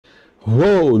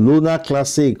Whoa, Luna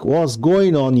Classic, what's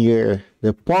going on here?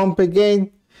 The pump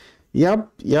again? Yep.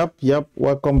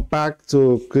 Welcome back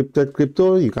to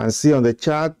Crypto. You can see on the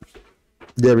chart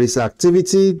there is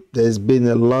activity. There's been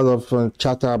a lot of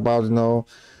chatter about, and a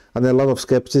lot of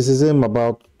skepticism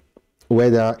about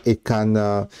whether it can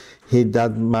hit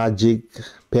that magic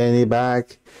penny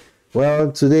back.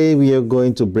 Well, today we are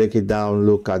going to break it down,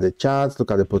 look at the charts, look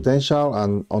at the potential,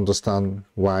 and understand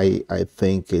why I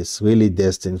think it's really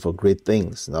destined for great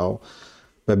things.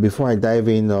 But before I dive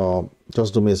in,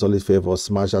 just do me a solid favor,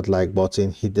 smash that like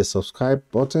button, hit the subscribe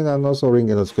button, and also ring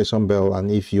the notification bell.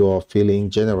 And if you are feeling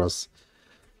generous,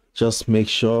 just make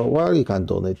sure, well, you can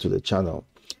donate to the channel.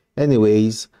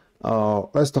 Anyways,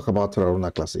 let's talk about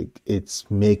Terra Classic. It's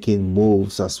making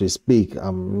moves as we speak.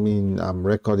 I'm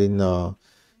recording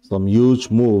some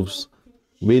huge moves,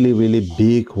 really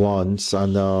big ones,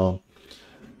 and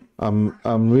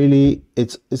I'm really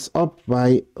it's up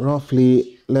by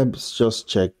roughly, let's just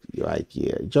check right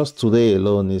here. Just today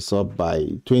alone is up by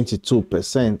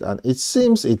 22%, and it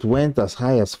seems it went as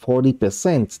high as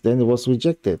 40%, then it was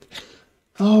rejected.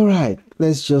 All right,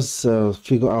 let's just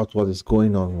figure out what is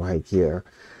going on right here.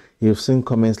 You've seen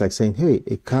comments like saying, hey,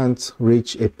 it can't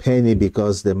reach a penny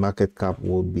because the market cap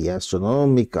will be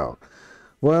astronomical.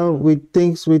 Well, with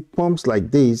things, with pumps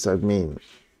like this,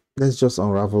 let's just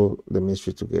unravel the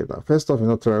mystery together. First off,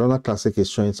 Terra Classic is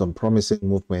showing some promising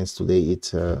movements today.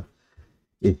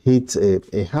 It hit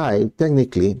a high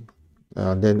technically,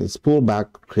 then it's pulled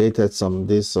back, created some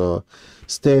this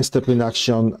stair-stepping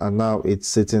action, and now it's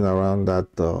sitting around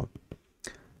that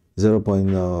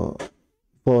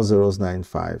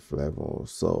 0.4095 level.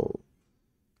 So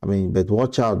but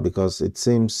watch out, because it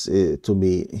seems to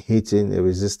be hitting a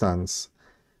resistance,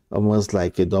 almost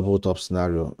like a double top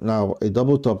scenario. Now, a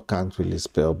double top can't really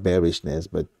spell bearishness,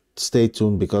 but stay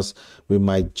tuned, because we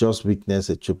might just witness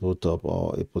a triple top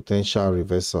or a potential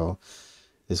reversal.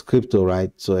 It's crypto,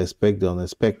 right? So expect the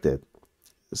unexpected.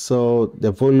 So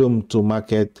the volume to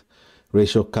market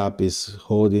ratio cap is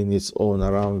holding its own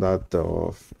around that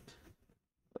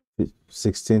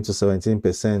 16 to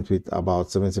 17%, with about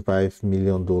 $75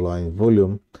 million in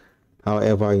volume.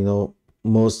 However,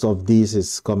 most of this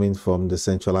is coming from the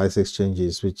centralized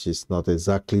exchanges, which is not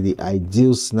exactly the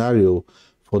ideal scenario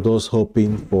for those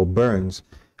hoping for burns.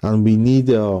 And we need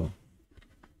that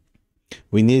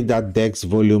DEX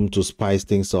volume to spice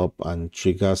things up and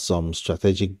trigger some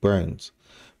strategic burns.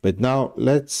 But now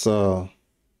let's just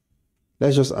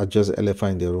adjust the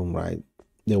elephant in the room, right?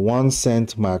 The 1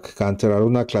 cent mark. Can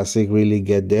Terra Classic really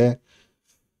get there?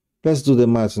 Let's do the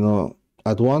math.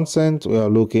 At 1 cent, we are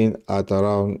looking at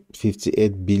around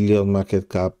 58 billion market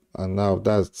cap, and now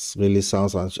that really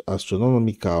sounds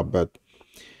astronomical, but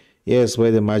here's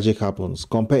where the magic happens.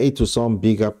 Compare it to some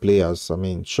bigger players.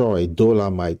 Sure, a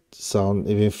dollar might sound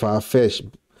even far-fetched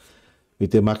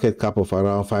with a market cap of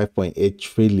around 5.8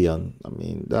 trillion.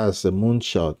 That's a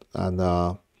moonshot, and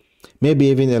maybe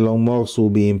even Elon Musk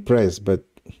will be impressed, but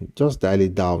just dial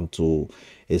it down to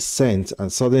a cent,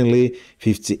 and suddenly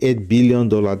 $58 billion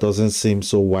doesn't seem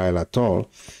so wild at all.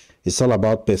 It's all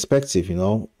about perspective.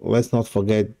 Let's not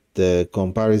forget the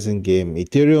comparison game.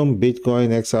 Ethereum, Bitcoin,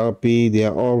 XRP, they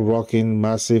are all rocking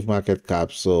massive market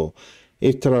caps. So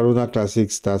if Terra Classic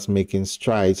starts making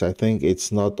strides, I think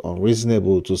it's not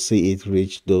unreasonable to see it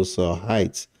reach those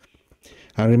heights.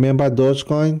 And remember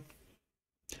Dogecoin?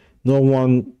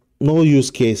 No use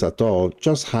case at all,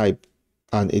 just hype,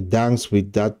 and it danced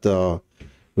with that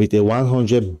with a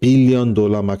 $100 billion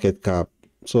more cap.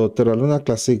 So Terra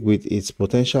Classic, with its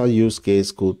potential use case,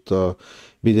 could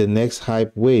be the next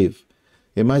hype wave.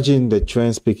 Imagine the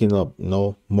trends picking up,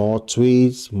 more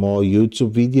tweets, more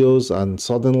YouTube videos, and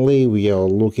suddenly we are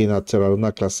looking at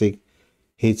Terra Classic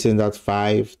hitting that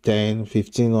 5, 10,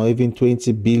 15, or even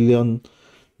 $20 billion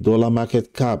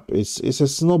market cap. It's a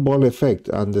snowball effect,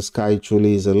 and the sky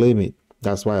truly is a limit.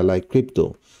 That's why I like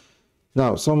crypto.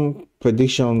 Now, some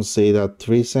predictions say that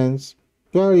 3 cents,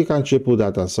 well, you can triple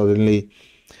that, and suddenly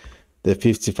the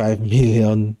 55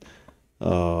 million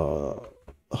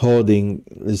holding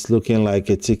is looking like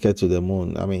a ticket to the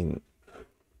moon.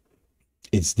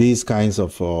 It's these kinds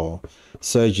of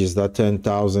surges that turn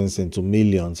thousands into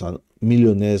millions, and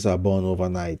millionaires are born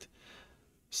overnight.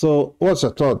 So what's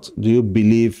your thought? Do you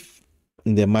believe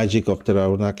in the magic of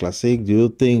Terra Classic? Do you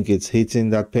think it's hitting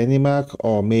that penny mark,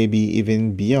 or maybe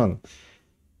even beyond?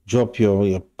 Drop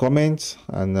your comments,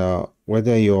 and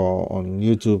whether you're on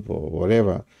YouTube or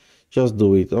whatever, just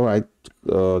do it. All right,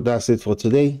 that's it for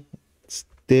today.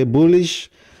 Stay bullish.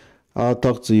 I'll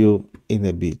talk to you in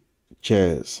a bit.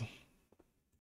 Cheers.